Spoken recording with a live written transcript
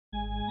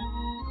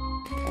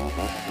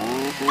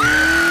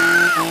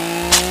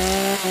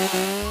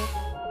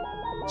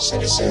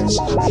Citizens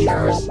of the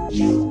Earth,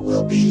 you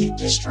will be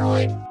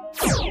destroyed.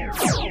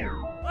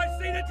 I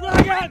see the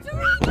dragon!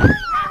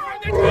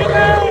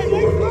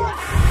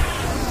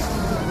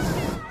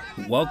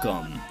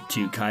 Welcome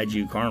to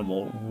Kaiju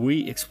Carnival.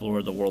 We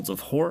explore the worlds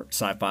of horror,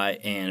 sci-fi,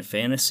 and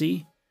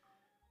fantasy.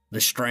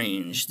 The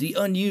strange, the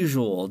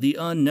unusual, the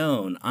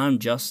unknown. I'm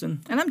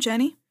Justin. And I'm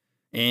Jenny.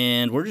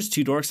 And we're just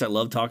two dorks that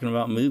love talking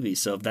about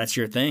movies. So if that's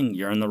your thing,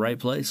 you're in the right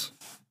place.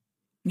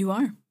 You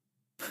are.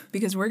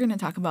 Because we're going to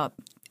talk about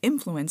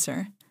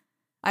Influencer.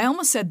 I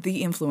almost said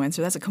The Influencer.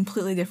 That's a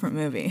completely different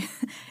movie.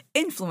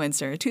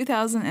 Influencer,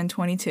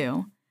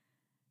 2022.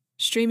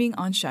 Streaming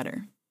on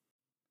Shudder.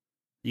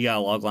 You got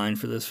a log line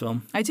for this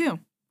film? I do.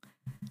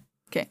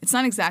 Okay, it's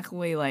not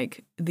exactly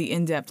like the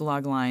in-depth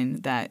log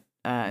line that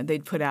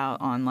they'd put out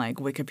on like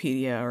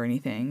Wikipedia or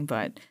anything,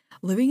 but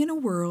living in a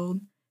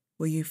world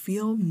where you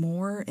feel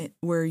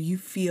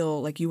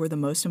like you are the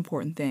most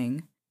important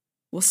thing,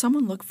 will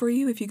someone look for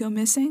you if you go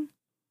missing?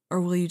 Or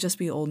will you just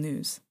be old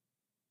news?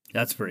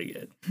 That's pretty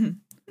good.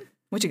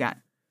 What you got?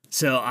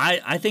 So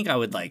I think I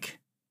would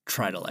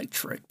try to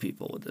trick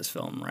people with this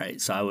film,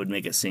 right? So I would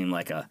make it seem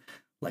like a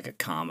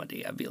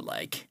comedy. I'd be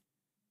like,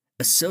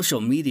 a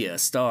social media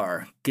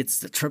star gets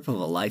the trip of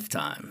a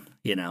lifetime,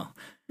 you know?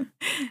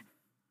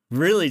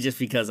 Really, just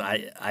because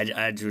I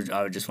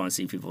would just want to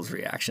see people's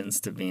reactions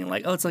to being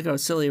like, oh, it's like a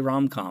silly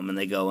rom-com, and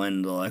they go in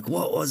and they're like,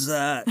 what was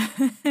that?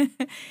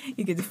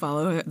 You get to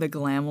follow the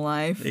glam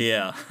life.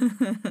 Yeah.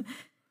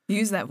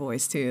 Use that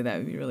voice too. That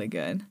would be really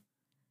good.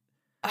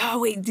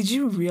 Oh wait, did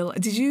you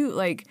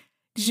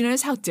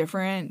notice how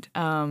different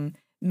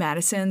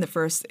Madison, the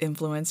first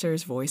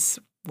influencer's voice,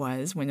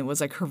 was when it was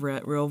like her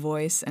real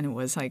voice and it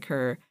was like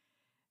her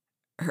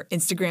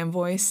Instagram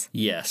voice?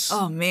 Yes.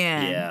 Oh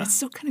man, yeah. It's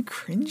so kind of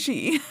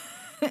cringy.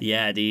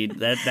 Yeah, dude.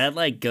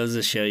 That goes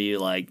to show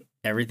you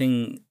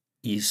everything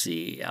you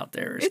see out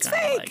there is it's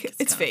fake.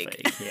 It's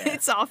fake. Yeah.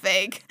 It's all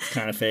fake. It's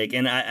kind of fake.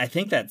 And I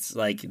think that's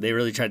they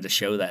really tried to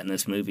show that in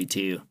this movie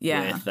too.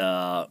 Yeah. With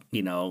the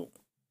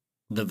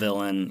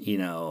villain,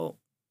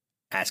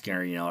 asking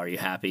her, are you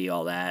happy?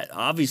 All that.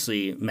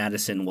 Obviously,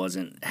 Madison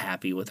wasn't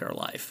happy with her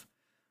life.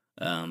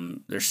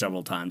 There's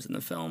several times in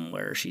the film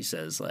where she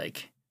says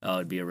oh,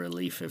 it'd be a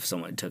relief if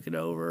someone took it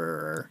over,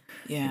 or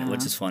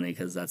which is funny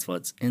because that's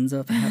what ends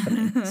up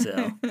happening.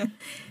 So,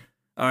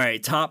 all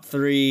right, top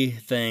 3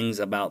 things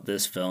about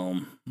this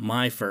film.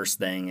 My first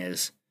thing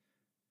is,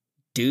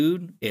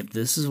 dude, if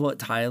this is what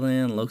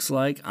Thailand looks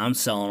like, I'm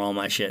selling all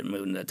my shit and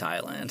moving to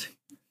Thailand.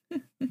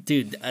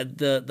 Dude,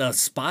 the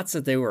spots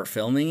that they were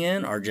filming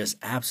in are just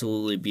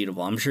absolutely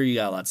beautiful. I'm sure you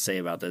got a lot to say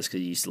about this because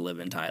you used to live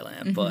in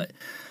Thailand, but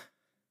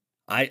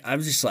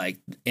I'm just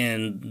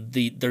and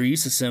their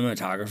use of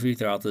cinematography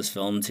throughout this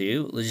film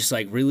too, just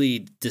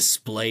really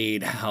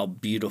displayed how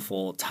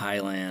beautiful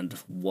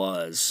Thailand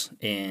was.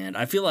 And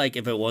I feel like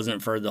if it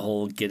wasn't for the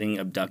whole getting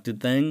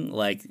abducted thing,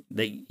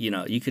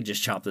 you could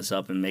just chop this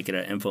up and make it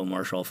an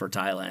infomercial for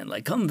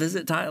Thailand. Come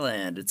visit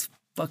Thailand. It's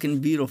fucking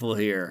beautiful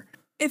here.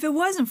 If it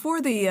wasn't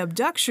for the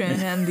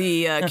abduction and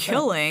the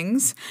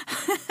killings,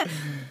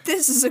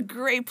 this is a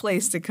great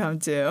place to come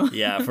to.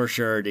 Yeah, for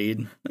sure,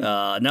 dude.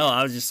 No,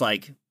 I was just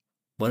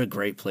what a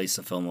great place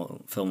to film a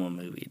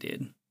movie,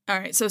 dude. All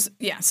right. So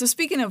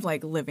speaking of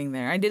living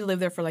there, I did live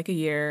there for a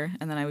year,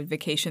 and then I would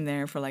vacation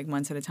there for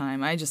months at a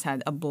time. I just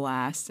had a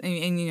blast.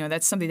 And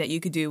that's something that you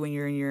could do when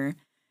you're in your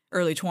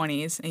early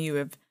 20s and you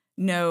have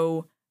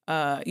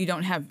you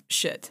don't have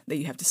shit that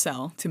you have to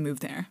sell to move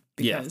there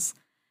because,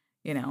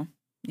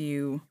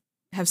 you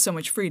have so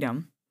much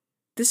freedom.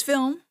 This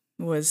film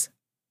was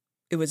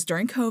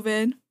during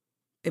COVID.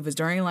 It was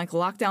during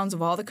lockdowns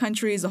of all the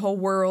countries, the whole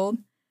world.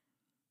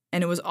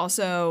 And it was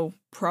also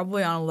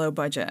probably on a low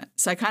budget.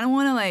 So I kind of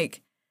want to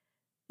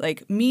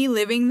me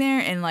living there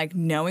and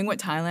knowing what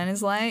Thailand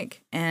is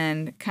like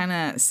and kind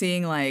of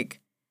seeing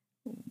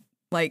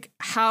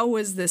how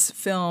was this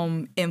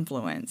film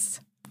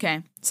influenced?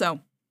 Okay. So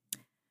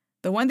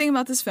the one thing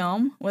about this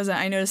film was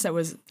that I noticed that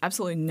was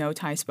absolutely no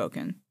Thai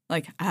spoken,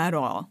 at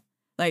all.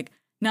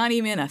 Not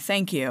even a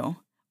thank you,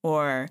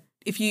 or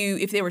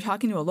if they were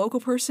talking to a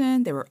local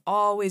person, they were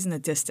always in the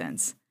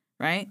distance,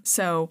 right?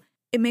 So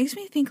it makes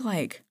me think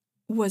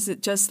was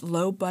it just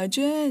low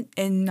budget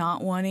and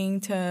not wanting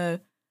to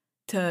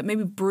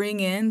maybe bring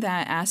in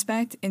that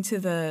aspect into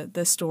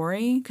the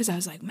story? Because I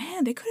was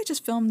man, they could have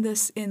just filmed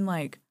this in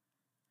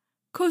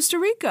Costa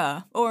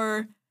Rica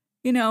or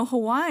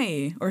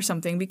Hawaii or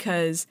something,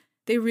 because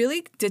they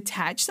really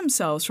detach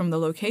themselves from the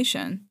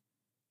location,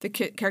 the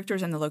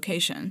characters and the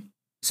location.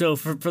 So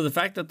for the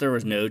fact that there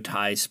was no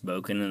Thai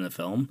spoken in the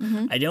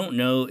film, I don't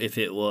know if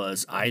it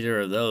was either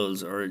of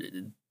those, or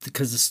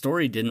because the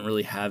story didn't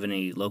really have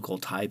any local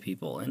Thai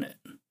people in it.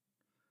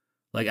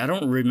 I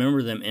don't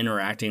remember them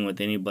interacting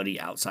with anybody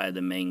outside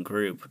the main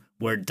group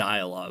where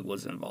dialogue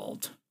was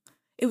involved.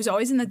 It was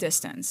always in the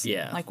distance.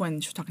 Yeah.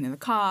 When she's talking to the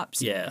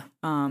cops. Yeah.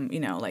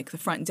 The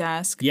front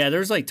desk. Yeah,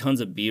 there's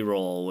tons of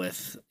B-roll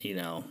with,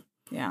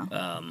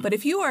 Yeah. But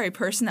if you are a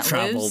person that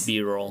travel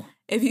B-roll.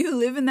 if you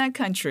live in that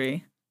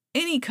country,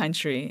 any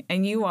country,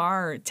 and you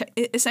are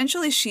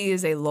essentially she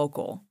is a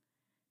local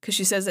because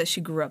she says that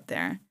she grew up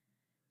there.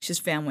 She has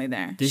family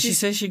there. Did she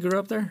say she grew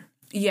up there?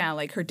 Yeah,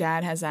 like her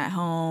dad has that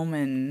home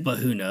and... But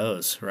who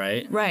knows,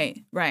 right?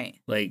 Right.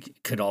 Like,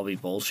 could all be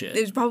bullshit.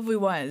 It probably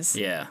was.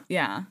 Yeah.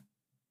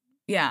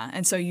 Yeah,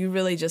 and so you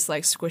really just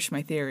like squished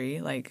my theory,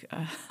 like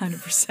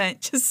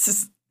 100%.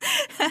 Just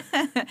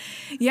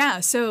yeah.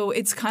 So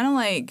it's kind of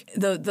like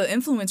the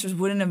influencers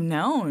wouldn't have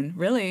known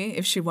really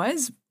if she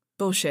was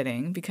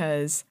bullshitting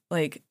because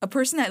like a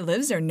person that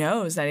lives there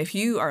knows that if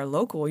you are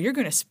local, you're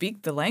going to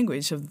speak the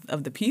language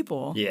of the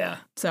people. Yeah.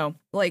 So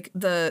like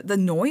the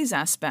noise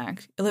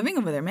aspect, living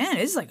over there, man,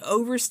 it's like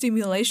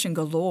overstimulation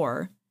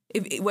galore.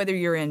 Whether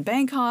you're in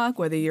Bangkok,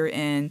 whether you're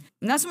in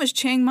not so much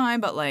Chiang Mai,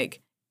 but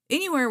like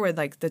anywhere where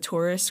like the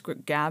tourists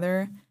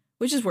gather,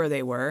 which is where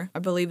they were. I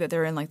believe that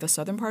they're in like the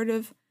southern part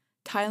of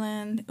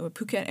Thailand or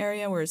Phuket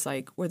area where it's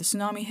like where the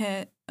tsunami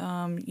hit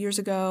years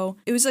ago.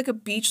 It was like a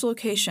beach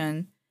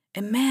location.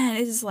 And man,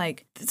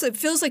 it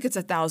feels like it's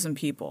 1,000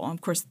 people.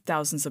 Of course,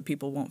 thousands of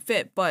people won't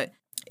fit, but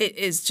it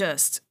is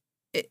just,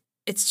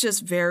 it's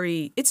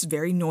very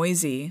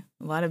noisy.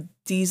 A lot of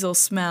diesel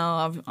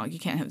smell. You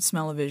can't have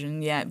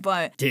smell-o-vision yet,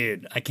 but...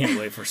 Dude, I can't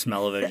wait for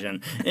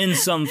smell-o-vision. In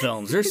some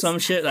films. There's some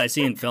shit I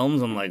see in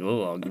films, I'm like,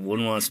 oh, I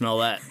wouldn't want to smell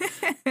that.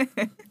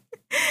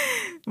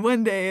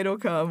 One day it'll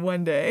come,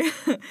 one day.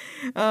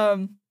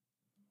 But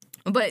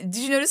did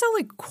you notice how,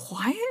 like,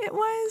 quiet it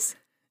was?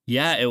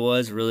 Yeah, it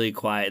was really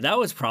quiet. That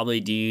was probably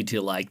due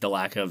to like the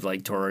lack of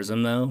like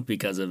tourism though,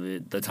 because of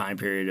the time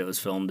period it was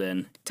filmed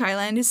in.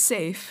 Thailand is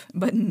safe,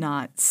 but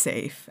not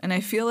safe. And I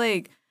feel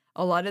like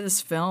a lot of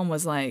this film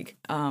was like,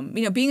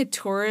 being a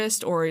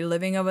tourist or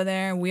living over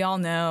there, we all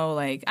know,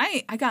 like,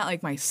 I got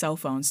like my cell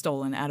phone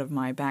stolen out of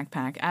my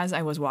backpack as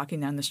I was walking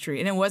down the street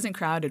and it wasn't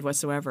crowded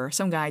whatsoever.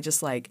 Some guy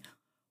just like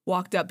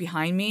walked up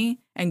behind me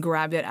and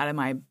grabbed it out of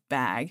my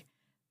bag.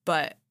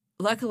 But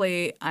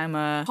luckily I'm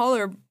a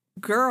taller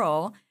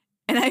girl.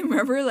 And I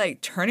remember like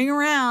turning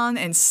around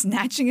and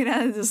snatching it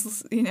out of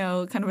this,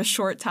 kind of a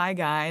short Thai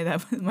guy,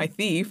 that was my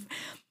thief.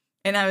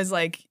 And I was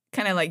like,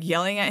 kind of like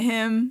yelling at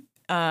him,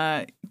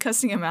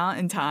 cussing him out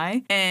in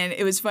Thai. And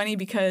it was funny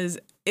because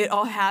it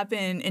all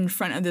happened in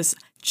front of this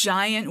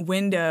giant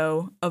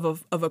window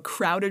of a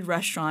crowded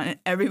restaurant. And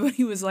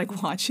everybody was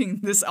like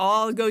watching this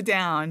all go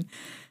down.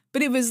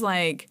 But it was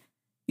like,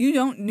 you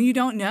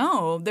don't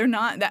know. They're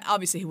not that.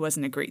 Obviously, he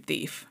wasn't a great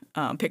thief,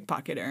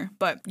 pickpocketer.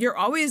 But you're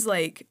always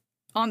like,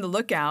 on the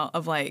lookout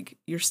of like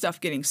your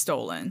stuff getting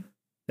stolen.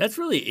 That's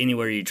really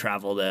anywhere you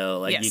travel though.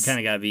 Like yes. You kind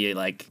of got to be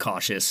like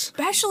cautious.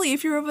 Especially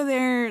if you're over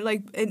there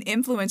like an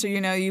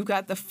influencer, you've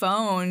got the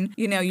phone,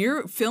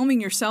 you're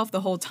filming yourself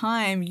the whole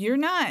time. You're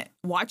not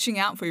watching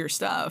out for your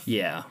stuff.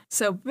 Yeah.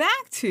 So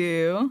back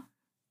to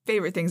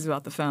favorite things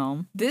about the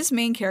film. This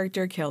main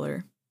character,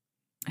 Killer,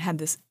 had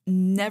this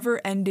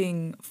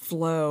never-ending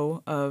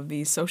flow of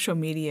these social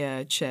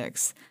media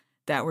chicks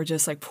that were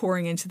just like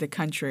pouring into the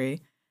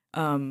country.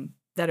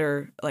 That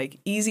are like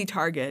easy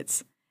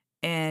targets,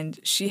 and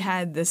she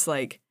had this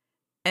like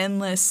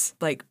endless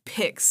like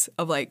pics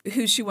of like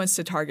who she wants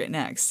to target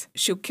next.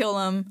 She'll kill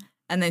them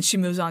and then she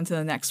moves on to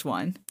the next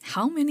one.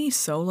 How many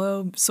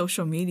solo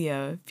social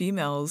media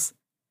females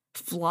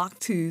flock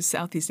to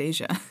Southeast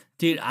Asia?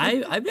 Dude,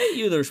 I bet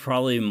you there's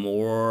probably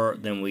more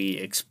than we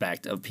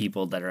expect of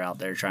people that are out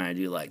there trying to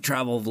do like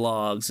travel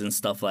vlogs and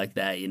stuff like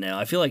that,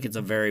 I feel like it's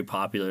a very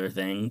popular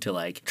thing to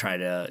like try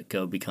to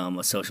go become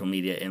a social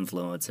media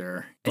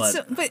influencer.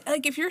 But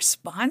like if you're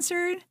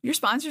sponsored, your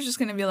sponsor's just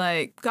going to be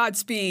like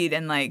Godspeed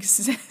and like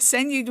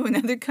send you to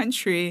another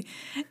country,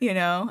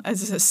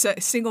 as a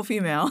single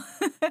female.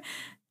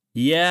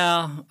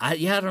 Yeah, I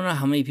don't know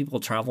how many people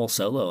travel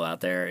solo out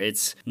there.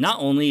 It's not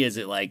only is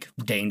it like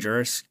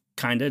dangerous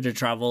kind of to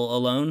travel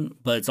alone,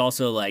 but it's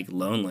also like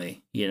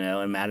lonely,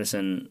 and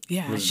Madison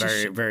was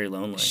very, very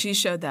lonely. She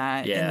showed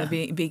that in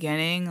the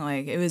beginning.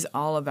 Like it was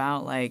all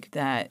about like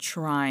that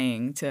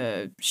trying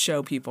to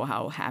show people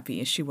how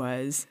happy she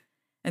was.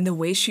 And the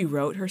way she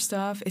wrote her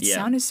stuff, it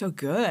sounded so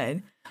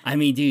good. I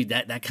mean, dude,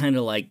 that kind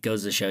of like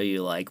goes to show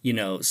you like,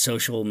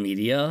 social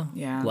media.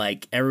 Yeah.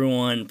 Like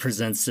everyone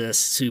presents this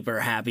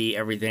super happy,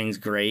 everything's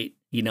great,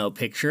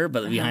 picture,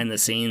 but behind the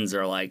scenes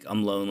are like,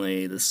 I'm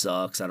lonely, this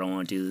sucks, I don't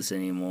want to do this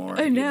anymore.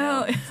 I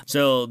know.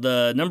 So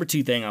the number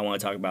 2 thing I want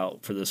to talk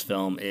about for this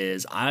film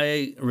is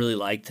I really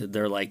liked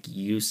their like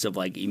use of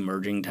like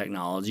emerging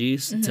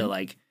technologies to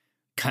like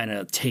kind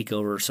of take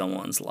over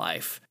someone's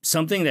life.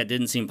 Something that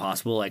didn't seem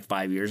possible like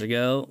 5 years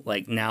ago,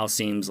 like now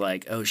seems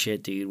like, oh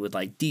shit, dude, with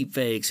like deep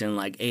fakes and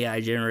like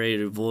AI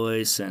generated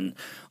voice and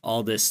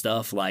all this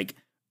stuff, like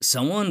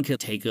someone could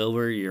take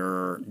over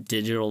your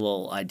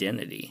digital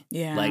identity.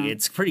 Yeah. Like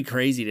it's pretty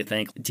crazy to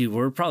think, dude,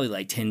 we're probably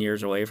like 10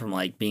 years away from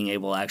like being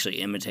able to actually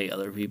imitate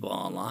other people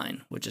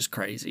online, which is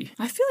crazy.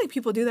 I feel like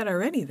people do that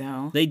already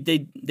though. They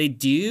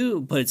do,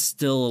 but it's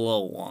still a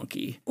little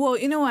wonky. Well,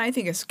 you know what I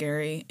think is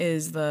scary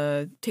is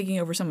the taking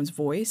over someone's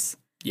voice.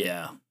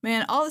 Yeah.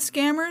 Man, all the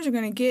scammers are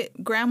going to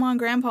get grandma and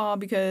grandpa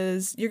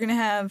because you're going to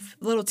have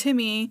little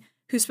Timmy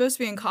who's supposed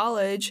to be in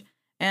college,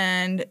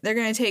 and they're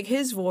going to take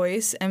his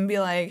voice and be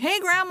like, hey,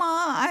 Grandma,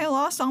 I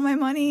lost all my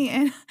money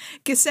and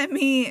send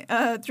me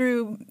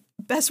through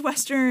Best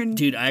Western.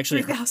 Dude, I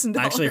actually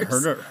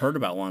 $3,000. heard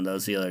about one of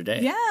those the other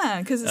day. Yeah,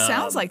 because it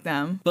sounds like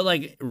them. But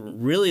like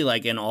really,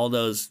 like in all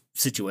those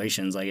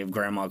situations, like if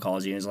grandma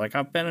calls you and is like,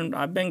 I've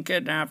been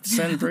kidnapped,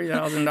 send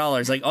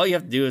 $3,000. Like all you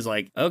have to do is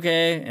like,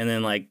 okay, and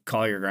then like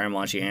call your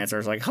grandma and she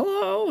answers like,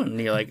 hello, and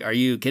you're like, are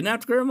you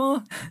kidnapped, Grandma?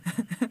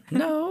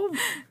 No,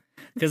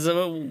 because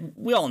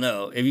we all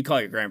know if you call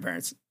your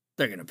grandparents,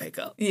 they're gonna pick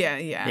up.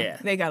 Yeah.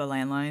 They got a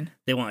landline.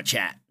 They want to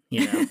chat.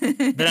 You know,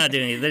 they're not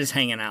doing anything. They're just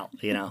hanging out,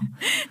 you know.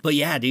 But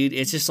yeah, dude,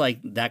 it's just like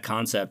that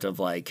concept of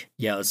like,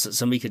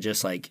 somebody could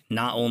just like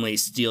not only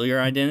steal your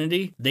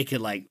identity, they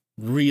could like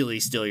really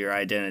steal your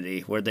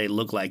identity where they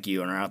look like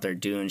you and are out there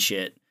doing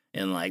shit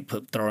and like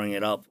throwing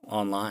it up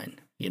online.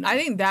 You know? I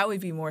think that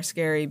would be more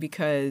scary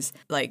because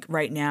like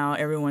right now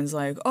everyone's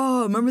like,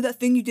 oh, remember that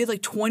thing you did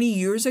like 20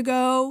 years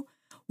ago?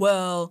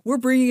 Well, we're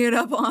bringing it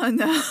up on,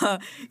 oh,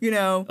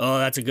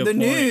 that's a good the point.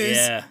 news.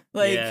 Yeah.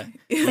 Like, yeah.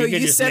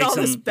 You said all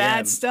this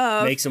bad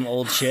stuff. Make some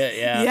old shit.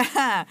 Yeah.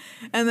 Yeah.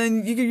 And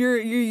then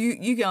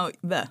you go,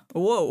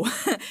 whoa.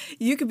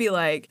 You could be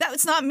like,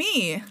 that's not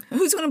me.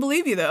 Who's going to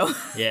believe you, though?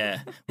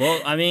 Yeah.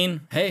 Well, I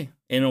mean, hey,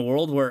 in a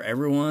world where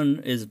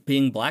everyone is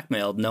being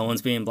blackmailed, no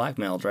one's being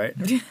blackmailed, right?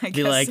 I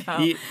guess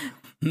so.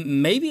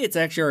 Maybe it's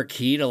actually our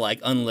key to like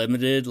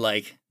unlimited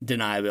like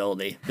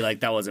deniability. Be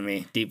like, that wasn't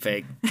me, deep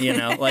fake. You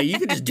know, like you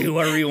could just do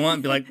whatever you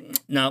want. Be like,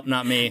 nope,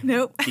 not me.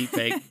 Nope. Deep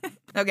fake.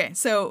 Okay,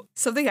 so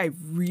something I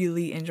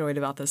really enjoyed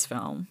about this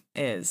film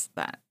is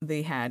that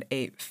they had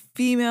a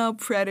female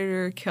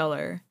predator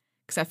killer.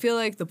 Because I feel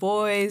like the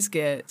boys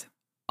get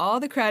all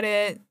the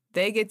credit.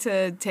 They get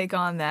to take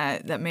on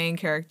that main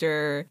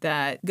character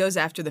that goes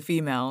after the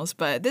females.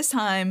 But this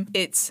time,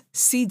 it's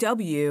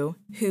CW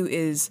who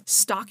is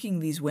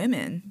stalking these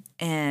women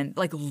and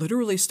like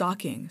literally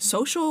stalking,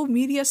 social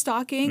media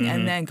stalking,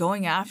 and then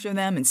going after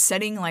them and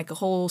setting like a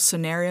whole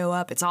scenario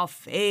up. It's all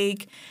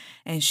fake.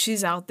 And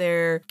she's out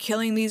there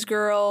killing these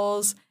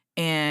girls.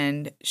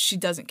 And she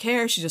doesn't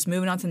care. She's just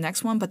moving on to the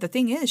next one. But the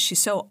thing is,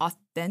 she's so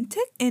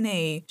authentic in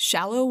a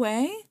shallow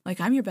way. Like,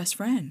 I'm your best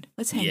friend.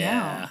 Let's hang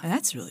out. And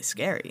that's really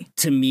scary.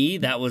 To me,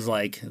 that was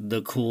like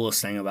the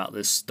coolest thing about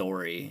this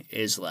story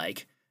is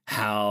like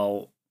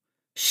how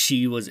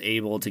she was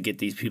able to get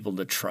these people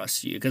to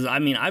trust you. Because, I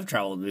mean, I've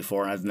traveled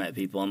before and I've met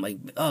people. I'm like,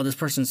 oh, this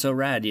person's so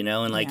rad, you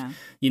know? And like,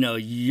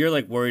 you're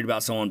like worried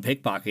about someone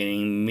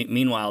pickpocketing.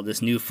 Meanwhile,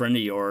 this new friend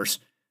of yours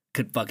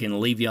could fucking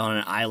leave you on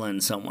an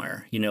island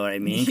somewhere. You know what I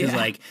mean? Because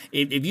like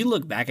if you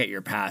look back at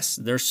your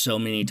past, there's so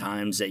many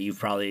times that you've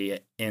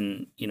probably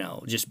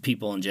just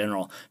people in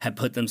general have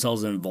put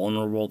themselves in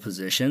vulnerable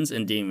positions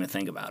and didn't even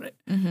think about it.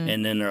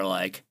 And then they're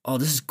like, oh,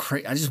 this is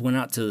crazy. I just went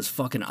out to this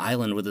fucking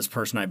island with this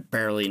person I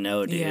barely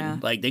know, dude. Yeah.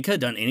 Like they could have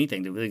done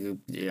anything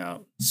to,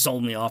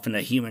 sold me off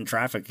into human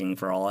trafficking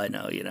for all I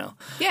know, you know?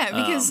 Yeah,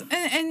 because,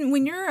 and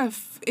when you're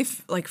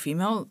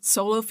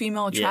solo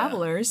female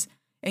travelers,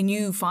 and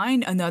you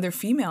find another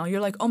female, you're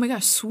like, oh my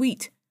gosh,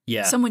 sweet.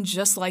 Yeah. Someone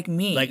just like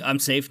me. Like, I'm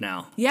safe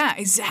now. Yeah,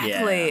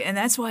 exactly. Yeah. And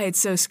that's why it's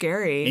so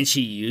scary. And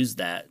she used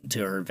that to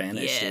her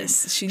advantage.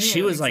 Yes, dude.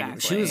 She was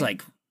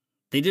like,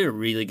 they did a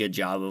really good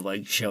job of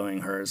like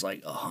showing her as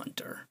like a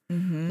hunter.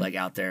 Like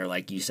out there,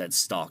 like you said,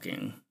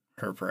 stalking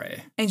her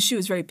prey. And she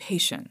was very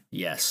patient.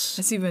 Yes.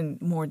 That's even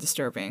more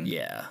disturbing.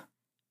 Yeah.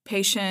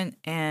 Patient,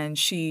 and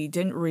she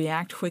didn't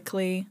react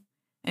quickly.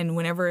 And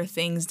whenever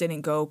things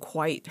didn't go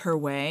quite her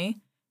way,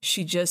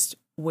 she just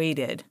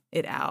waited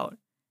it out.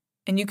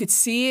 And you could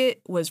see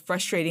it was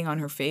frustrating on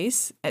her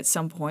face at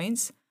some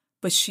points,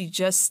 but she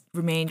just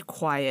remained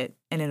quiet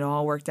and it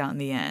all worked out in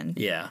the end.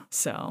 Yeah.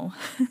 So.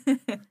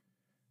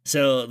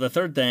 So the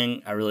third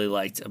thing I really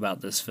liked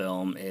about this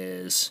film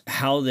is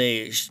how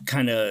they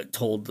kind of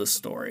told the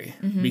story.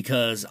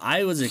 Because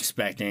I was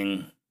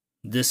expecting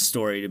this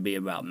story to be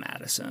about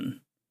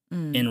Madison.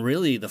 And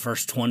really, the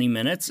first 20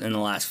 minutes and the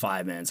last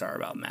 5 minutes are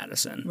about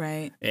Madison.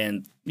 Right.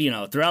 And,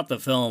 throughout the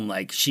film,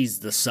 like, she's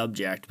the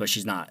subject, but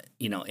she's not,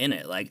 in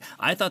it. Like,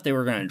 I thought they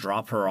were going to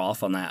drop her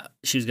off on that.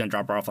 She was going to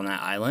drop her off on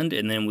that island,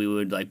 and then we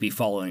would, like, be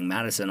following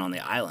Madison on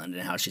the island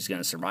and how she's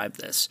going to survive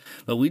this.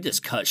 But we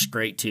just cut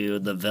straight to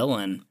the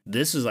villain.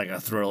 This is like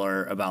a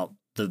thriller about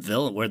the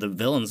villain, where the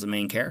villain's the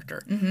main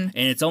character. And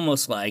it's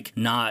almost like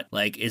not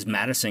like, is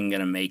Madison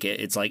gonna make it?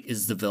 It's like,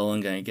 is the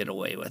villain gonna get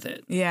away with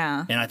it?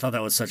 Yeah. And I thought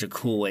that was such a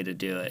cool way to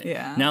do it.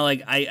 Yeah. Now,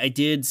 like, I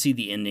did see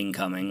the ending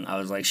coming. I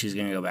was like, she's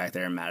gonna go back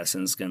there and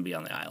Madison's gonna be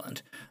on the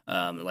island,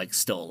 like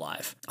still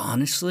alive.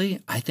 Honestly,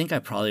 I think I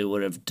probably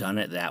would have done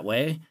it that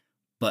way,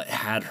 but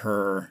had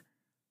her,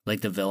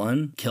 like the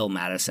villain, kill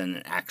Madison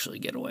and actually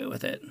get away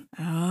with it.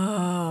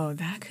 Oh,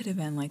 that could have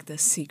been like the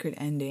secret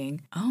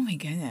ending. Oh my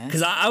goodness.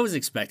 Because I was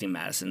expecting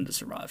Madison to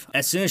survive.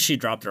 As soon as she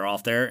dropped her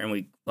off there and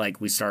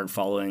we started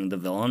following the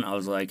villain, I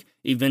was like,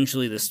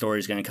 eventually the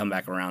story's going to come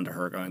back around to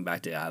her going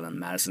back to the island.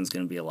 Madison's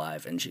going to be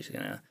alive and she's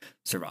going to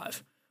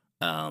survive.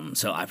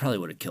 So I probably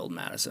would have killed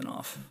Madison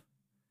off.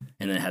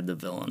 and then had the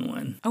villain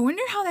win. I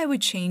wonder how that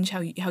would change how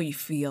you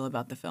feel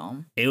about the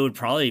film. It would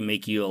probably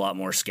make you a lot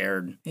more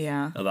scared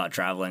Yeah. about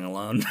traveling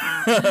alone.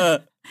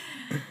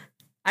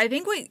 I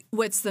think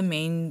what's the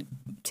main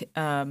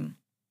thing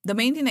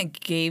that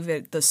gave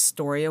it the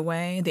story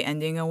away, the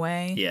ending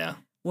away, Yeah.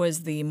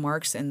 was the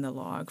marks in the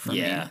log for me.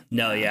 Yeah,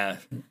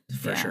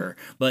 for Yeah. sure.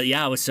 But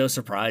yeah, I was so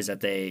surprised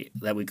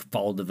that we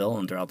followed the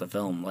villain throughout the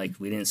film. Like,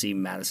 we didn't see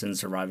Madison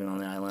surviving on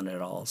the island at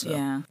all. So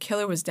Yeah.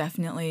 Killer was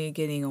definitely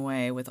getting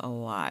away with a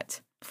lot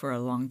for a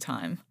long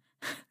time.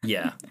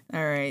 yeah.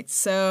 All right.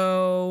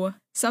 So,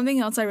 something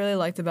else I really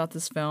liked about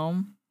this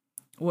film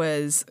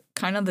was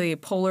kind of the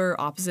polar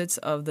opposites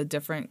of the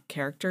different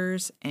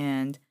characters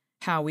and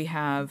how we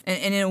have,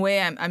 and in a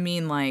way, I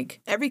mean, like,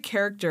 every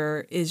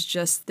character is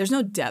just, there's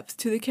no depth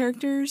to the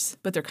characters,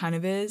 but there kind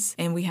of is.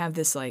 And we have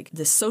this, like,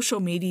 this social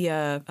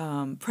media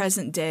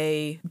present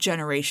day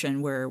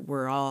generation where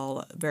we're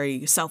all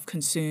very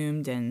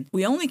self-consumed and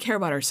we only care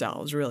about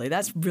ourselves, really.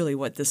 That's really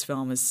what this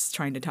film is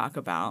trying to talk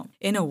about.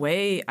 In a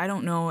way, I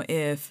don't know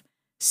if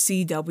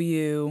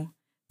CW,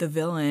 the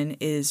villain,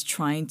 is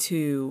trying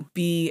to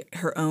be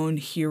her own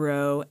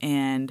hero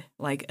and,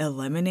 like,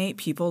 eliminate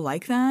people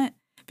like that,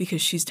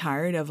 because she's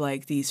tired of,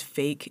 like, these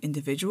fake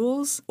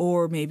individuals.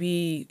 Or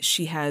maybe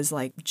she has,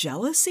 like,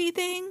 jealousy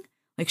thing.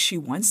 Like, she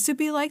wants to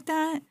be like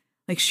that.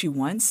 Like,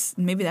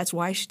 maybe that's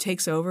why she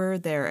takes over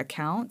their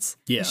accounts.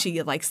 Yeah.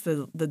 She likes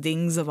the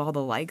dings of all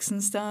the likes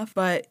and stuff.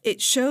 But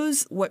it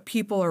shows what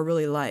people are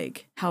really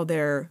like. How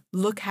they're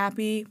look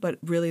happy, but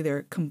really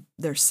they're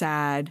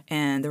sad,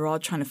 and they're all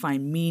trying to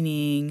find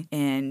meaning.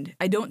 And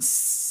I don't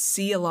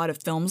see a lot of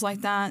films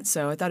like that,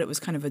 so I thought it was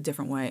kind of a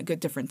different way, a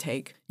good different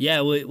take. Yeah,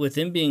 with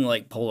them being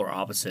like polar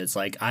opposites,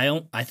 like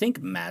I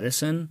think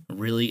Madison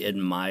really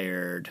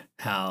admired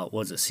how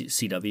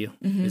CW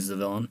is the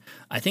villain.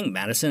 I think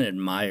Madison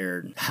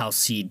admired how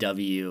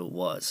CW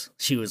was.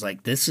 She was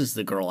like, this is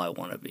the girl I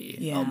want to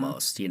be,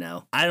 almost, you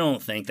know. I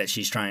don't think that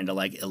she's trying to,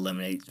 like,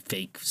 eliminate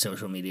fake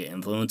social media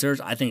influencers.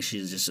 I think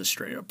she's just a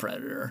straight up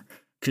predator,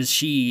 because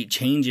she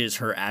changes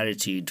her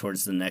attitude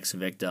towards the next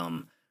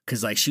victim.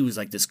 Because, like, she was,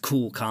 like, this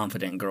cool,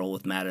 confident girl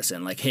with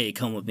Madison. Like, hey,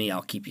 come with me.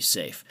 I'll keep you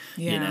safe,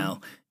 you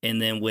know?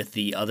 And then with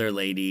the other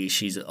lady,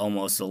 she's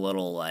almost a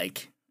little,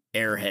 like,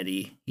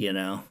 airheady, you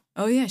know?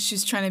 Oh, yeah.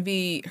 She's trying to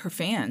be her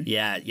fan.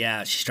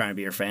 Yeah. She's trying to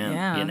be her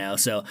fan, you know?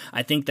 So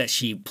I think that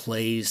she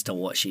plays to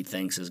what she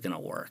thinks is going to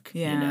work,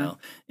 you know?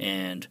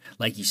 And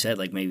like you said,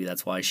 like, maybe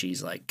that's why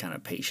she's, like, kind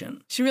of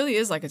patient. She really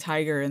is like a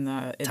tiger in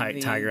the...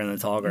 Tiger in the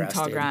tall grass,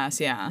 tall dude.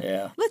 grass, yeah.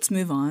 Yeah. Let's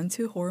move on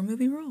to horror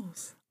movie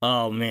rules.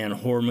 Oh, man,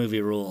 horror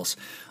movie rules.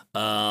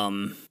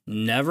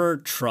 Never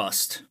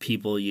trust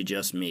people you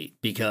just meet,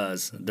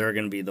 because they're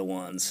going to be the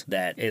ones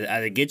that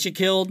either get you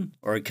killed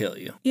or kill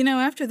you. You know,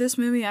 after this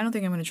movie, I don't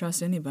think I'm going to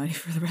trust anybody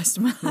for the rest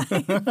of my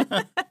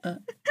life.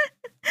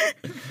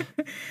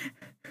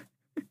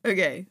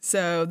 Okay,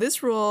 so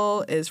this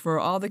rule is for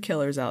all the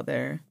killers out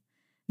there.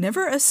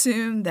 Never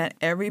assume that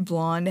every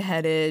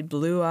blonde-headed,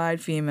 blue-eyed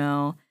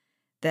female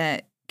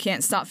that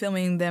can't stop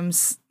filming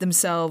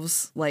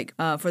themselves, like,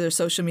 for their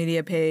social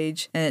media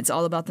page, and it's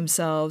all about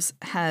themselves,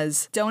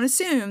 don't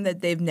assume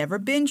that they've never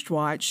binge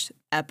watched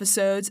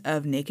episodes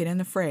of Naked and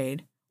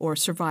Afraid or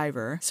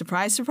Survivor.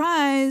 Surprise,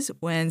 surprise,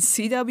 when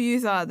CW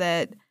thought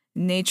that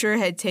nature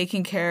had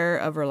taken care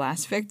of her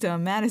last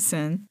victim,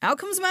 Madison. Out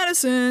comes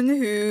Madison,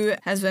 who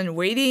has been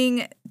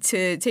waiting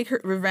to take her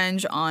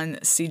revenge on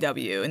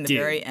CW in the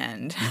very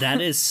end.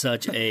 That is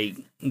such a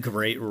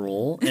great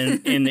rule,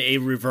 and a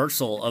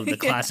reversal of the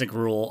classic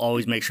rule,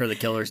 always make sure the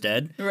killer's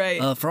dead.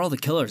 Right. For all the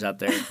killers out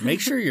there, make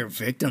sure your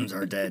victims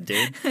are dead,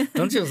 dude.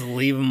 Don't just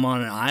leave them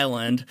on an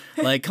island.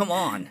 Like, come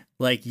on.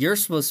 Like, you're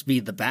supposed to be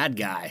the bad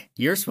guy.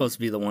 You're supposed to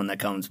be the one that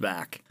comes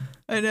back.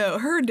 I know.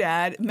 Her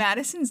dad,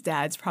 Madison's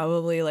dad's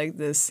probably like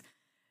this,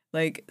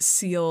 like,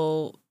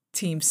 SEAL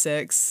Team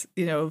 6,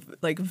 you know,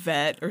 like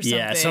vet or something.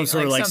 Yeah, some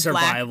sort of like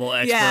survival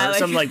expert, yeah,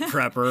 some like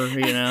prepper,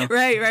 you know.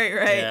 Right.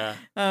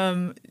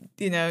 Yeah.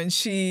 You know, and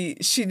she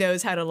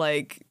knows how to,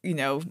 like, you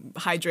know,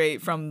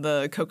 hydrate from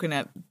the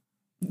coconut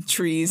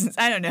trees.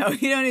 I don't know.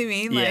 You know what I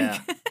mean? Yeah.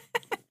 Like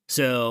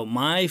So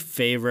my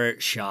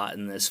favorite shot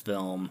in this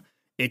film,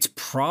 it's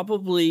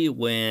probably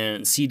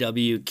when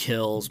CW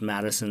kills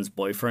Madison's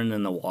boyfriend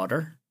in the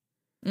water.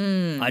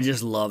 I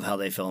just love how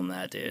they film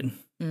that, dude.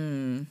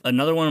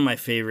 Another one of my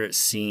favorite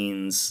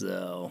scenes,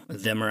 though,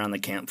 them around the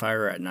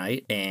campfire at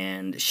night,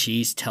 and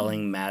she's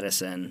telling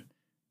Madison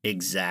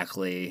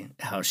exactly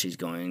how she's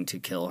going to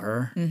kill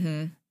her.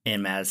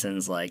 And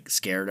Madison's, like,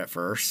 scared at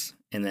first.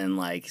 And then,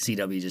 like,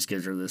 CW just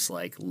gives her this,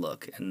 like,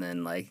 look. And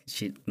then, like,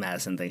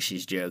 Madison thinks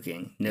she's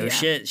joking. No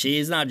shit. She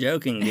is not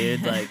joking,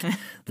 dude. Like,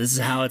 this is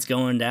how it's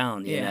going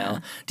down, you know?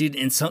 Dude,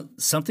 and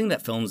something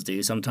that films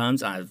do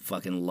sometimes, I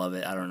fucking love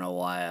it. I don't know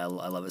why I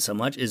love it so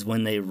much, is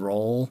when they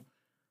roll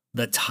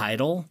the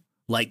title,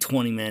 like,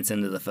 20 minutes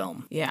into the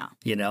film. Yeah.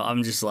 You know,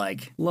 I'm just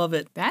like, love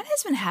it. That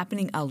has been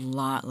happening a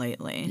lot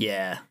lately.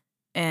 Yeah.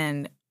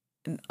 And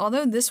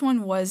although this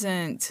one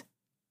wasn't...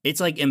 It's,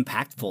 like,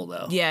 impactful,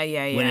 though. Yeah.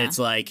 When it's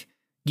like,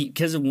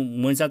 because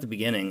when it's at the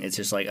beginning, it's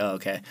just like, oh,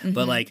 okay.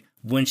 But like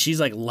when she's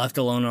like left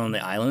alone on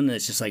the island,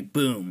 it's just like,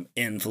 boom,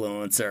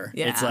 influencer.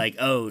 Yeah. It's like,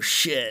 oh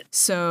shit.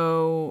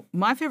 So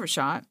my favorite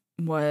shot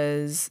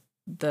was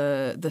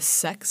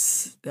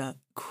the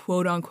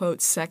quote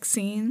unquote sex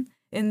scene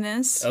in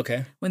this.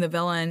 Okay. When the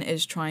villain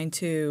is trying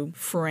to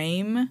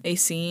frame a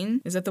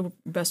scene. Is that the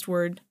best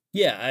word?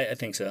 Yeah, I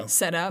think so.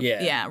 Set up.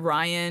 Yeah.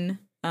 Ryan.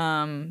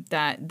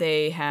 That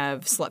they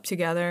have slept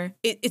together.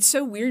 It's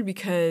so weird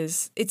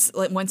because it's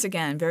like, once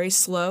again, very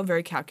slow,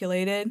 very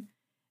calculated.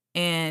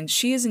 And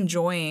she is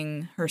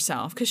enjoying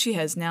herself because she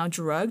has now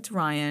drugged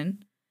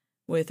Ryan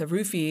with the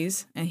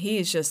roofies and he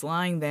is just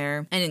lying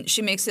there. And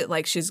she makes it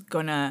like she's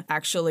gonna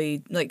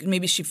actually, like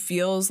maybe she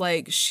feels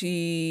like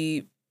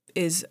she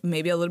is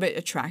maybe a little bit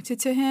attracted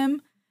to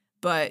him,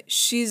 but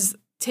she's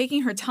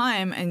taking her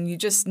time and you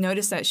just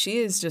notice that she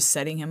is just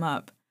setting him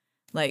up.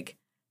 Like,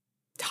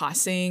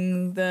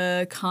 tossing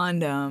the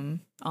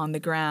condom on the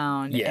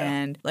ground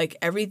and like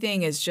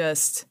everything is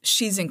just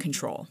she's in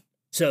control.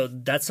 So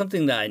that's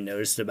something that I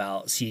noticed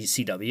about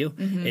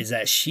CW is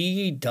that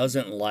she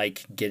doesn't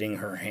like getting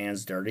her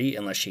hands dirty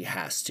unless she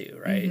has to,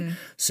 right?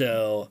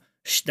 So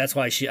that's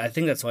why I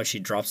think that's why she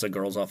drops the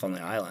girls off on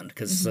the island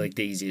because it's like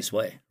the easiest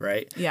way,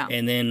 right? Yeah.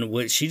 And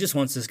then she just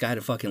wants this guy to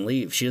fucking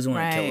leave. She doesn't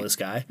want to kill this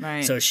guy.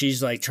 Right. So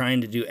she's like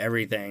trying to do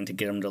everything to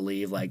get him to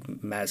leave.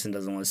 Like Madison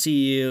doesn't want to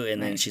see you. And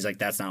then she's like,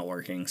 that's not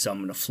working. So I'm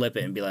going to flip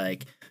it and be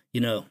like,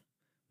 you know,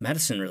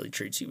 Madison really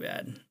treats you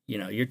bad. You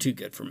know, you're too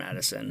good for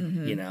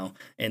Madison, you know?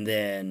 And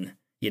then,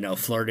 you know,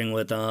 flirting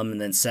with him and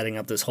then setting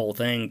up this whole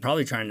thing,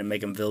 probably trying to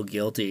make him feel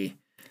guilty.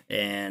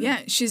 And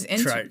she's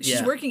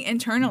working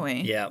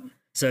internally. Yeah.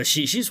 So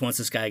she just wants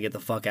this guy to get the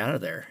fuck out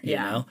of there, you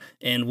know?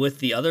 And with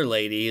the other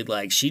lady,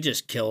 like, she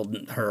just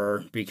killed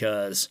her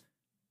because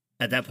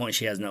at that point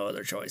she has no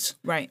other choice.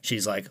 Right.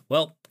 She's like,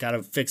 well,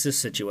 gotta fix this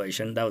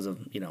situation. That was a,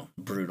 you know,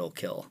 brutal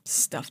kill.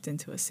 Stuffed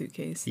into a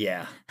suitcase.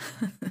 Yeah.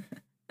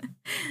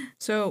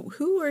 So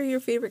who are your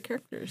favorite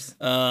characters?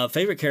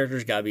 Favorite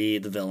characters gotta be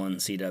the villain,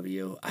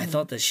 CW. I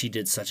thought that she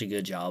did such a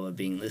good job of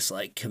being this,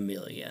 like,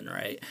 chameleon,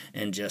 right?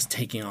 And just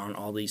taking on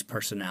all these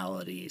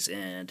personalities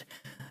and...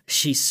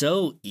 She's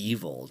so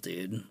evil,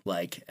 dude.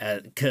 Like,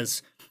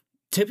 because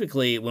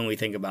typically when we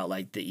think about,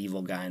 like, the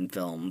evil guy in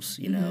films,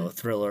 you know,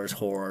 thrillers,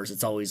 horrors,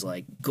 it's always,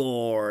 like,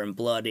 gore and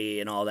bloody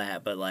and all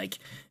that. But, like,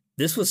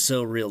 this was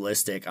so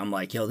realistic. I'm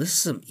like, yo, this is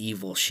some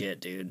evil shit,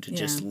 dude. To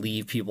just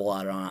leave people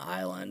out on an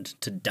island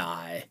to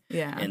die.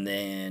 Yeah. And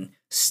then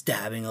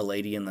stabbing a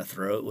lady in the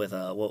throat with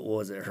a, what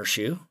was it, her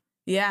shoe?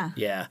 Yeah.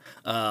 Yeah.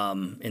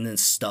 And then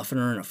stuffing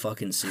her in a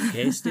fucking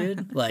suitcase,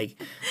 dude.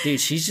 Like, dude,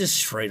 she's just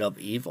straight up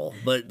evil.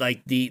 But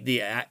like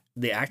the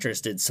actress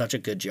did such a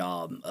good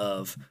job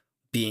of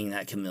being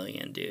that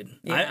chameleon, dude.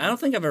 Yeah. I don't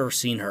think I've ever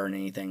seen her in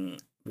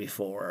anything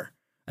before.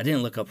 I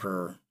didn't look up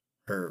her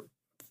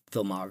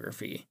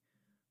filmography,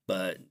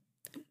 but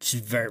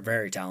she's very,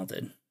 very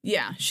talented.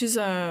 Yeah, she's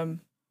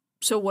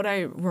so what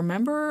I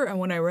remember and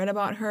what I read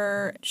about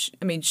her,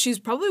 she's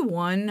probably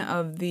one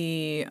of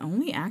the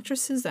only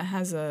actresses that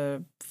has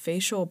a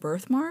facial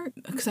birthmark.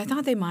 Because I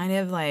thought they might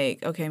have,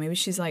 like, okay, maybe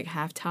she's like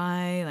half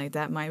Thai, like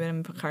that might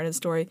have been part of the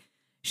story.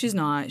 She's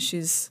not.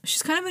 She's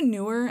kind of a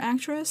newer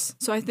actress,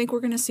 so I think we're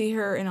gonna see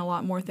her in a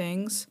lot more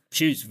things.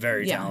 She's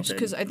very talented.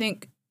 Because I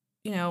think,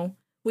 you know,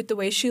 with the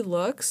way she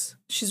looks,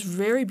 she's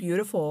very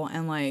beautiful,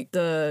 and like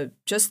the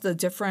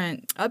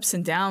different ups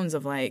and downs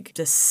of like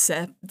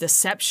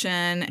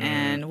deception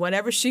and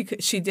whatever she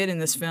did in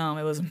this film,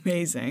 it was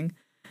amazing.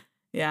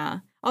 Yeah,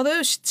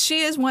 although she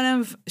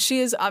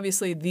is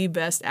obviously the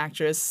best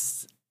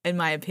actress in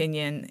my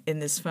opinion in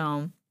this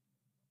film.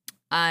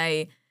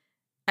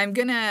 I'm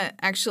gonna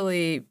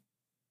actually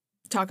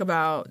talk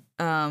about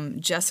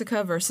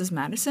Jessica versus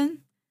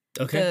Madison.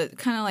 Okay,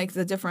 kind of like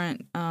the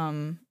different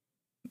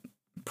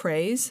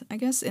praise, I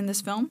guess, in this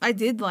film. I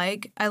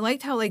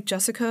liked how like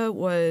Jessica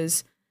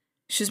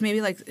she's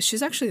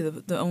actually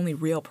the only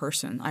real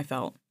person I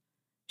felt.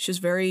 She was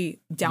very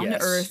down to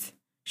earth.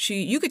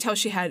 You could tell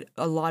she had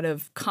a lot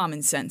of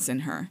common sense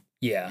in her.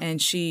 Yeah.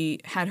 And she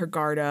had her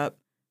guard up.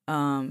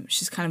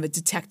 She's kind of a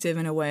detective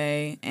in a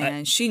way,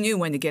 and she knew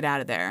when to get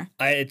out of there.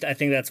 I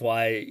think that's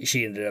why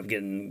she ended up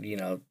getting, you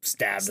know,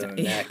 stabbed in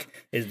the neck,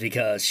 is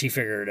because she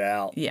figured it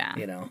out. Yeah.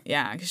 You know?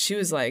 Yeah, because she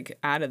was like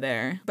out of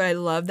there. But I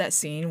love that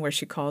scene where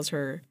she calls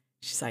her,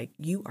 she's like,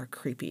 "You are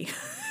creepy."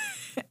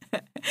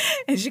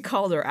 And she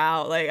called her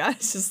out. Like, I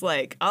was just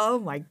like, oh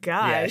my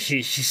gosh.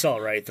 Yeah, she saw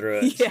right through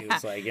it. Yeah. She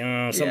was like,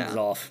 something's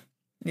off.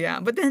 Yeah,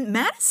 but then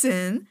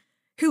Madison,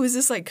 who was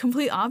this like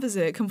complete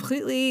opposite,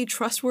 completely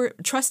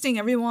trusting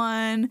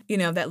everyone, you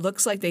know, that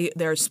looks like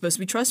they're supposed to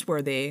be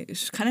trustworthy.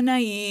 She's kind of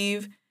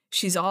naive.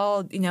 She's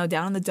all, you know,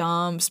 down in the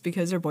dumps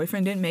because her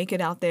boyfriend didn't make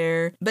it out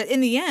there. But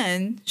in the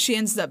end, she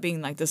ends up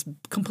being like this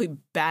complete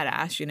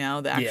badass, you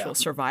know, the actual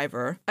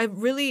survivor.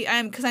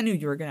 Because I knew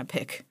you were going to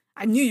pick.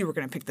 I knew you were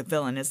going to pick the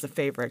villain as the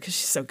favorite because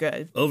she's so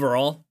good.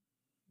 Overall,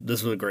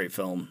 this was a great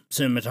film.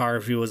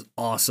 Cinematography was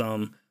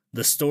awesome.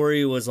 The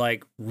story was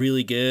like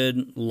really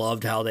good.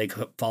 Loved how they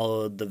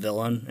followed the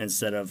villain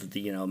instead of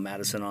the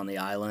Madison on the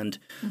island.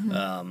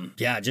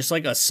 Yeah, just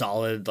like a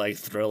solid like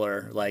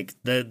thriller. Like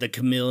the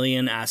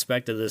chameleon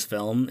aspect of this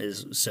film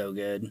is so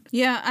good.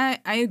 Yeah,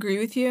 I agree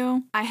with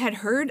you. I had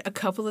heard a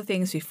couple of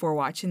things before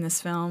watching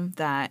this film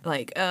that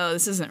like, oh,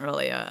 this isn't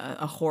really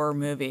a horror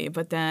movie,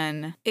 but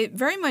then it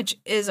very much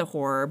is a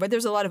horror. But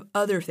there's a lot of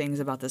other things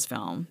about this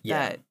film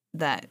that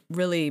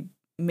really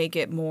make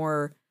it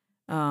more.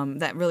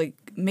 That really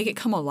make it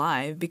come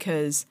alive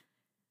because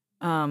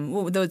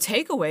the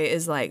takeaway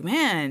is like,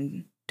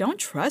 man, don't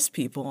trust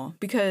people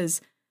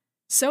because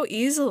so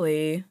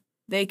easily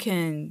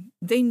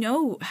they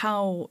know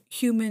how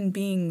human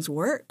beings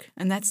work.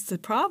 And that's the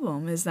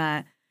problem is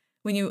that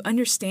when you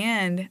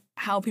understand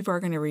how people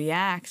are going to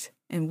react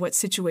and what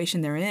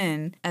situation they're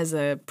in as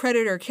a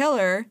predator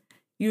killer,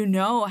 you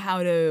know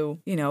how to,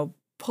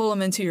 pull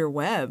them into your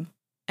web.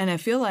 And I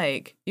feel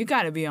like you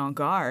got to be on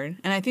guard.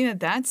 And I think that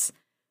that's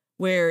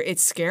where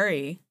it's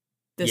scary.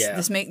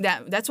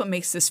 That's what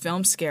makes this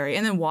film scary.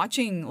 And then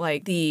watching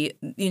like the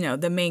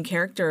main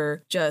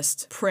character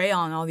just prey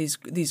on all these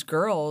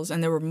girls,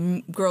 and there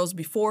were girls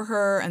before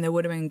her, and there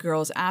would have been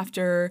girls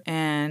after,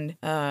 and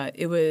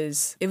it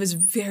was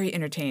very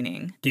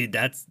entertaining. Dude,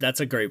 that's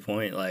a great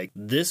point. Like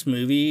this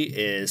movie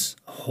is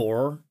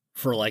horror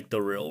for like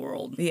the real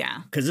world.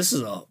 Yeah, because this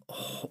is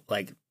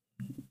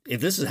if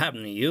this is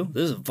happening to you,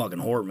 this is a fucking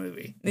horror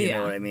movie. You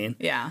know what I mean?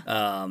 Yeah.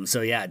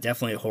 So yeah,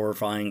 definitely a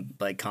horrifying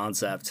like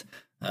concept.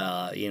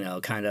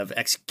 Kind of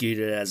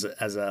executed as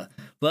a.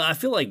 But I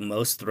feel like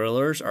most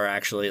thrillers are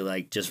actually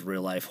like just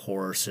real life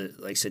horror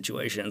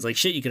situations, like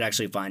shit you could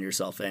actually find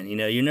yourself in.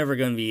 You're never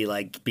going to be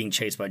like being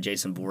chased by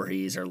Jason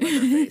Voorhees or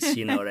Leatherface.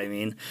 You know what I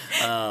mean?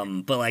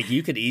 But like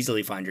you could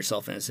easily find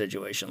yourself in a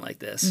situation like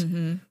this.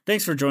 Mm-hmm.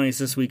 Thanks for joining us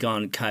this week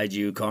on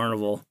Kaiju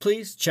Carnival.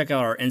 Please check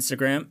out our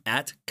Instagram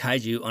at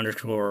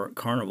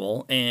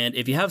Kaiju_Carnival. And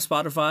if you have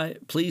Spotify,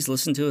 please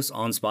listen to us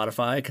on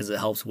Spotify because it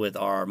helps with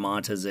our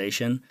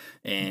monetization.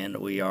 And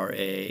we are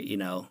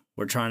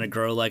we're trying to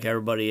grow like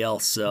everybody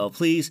else. So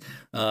please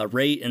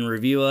rate and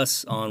review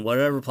us on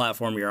whatever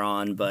platform you're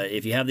on. But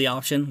if you have the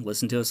option,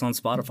 listen to us on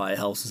Spotify. It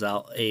helps us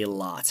out a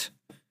lot.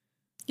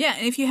 Yeah,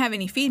 and if you have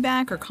any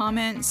feedback or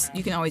comments,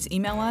 you can always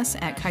email us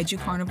at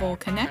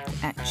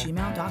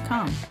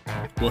kaijucarnivalconnect@gmail.com.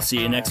 We'll see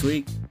you next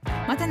week.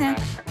 Mata ne!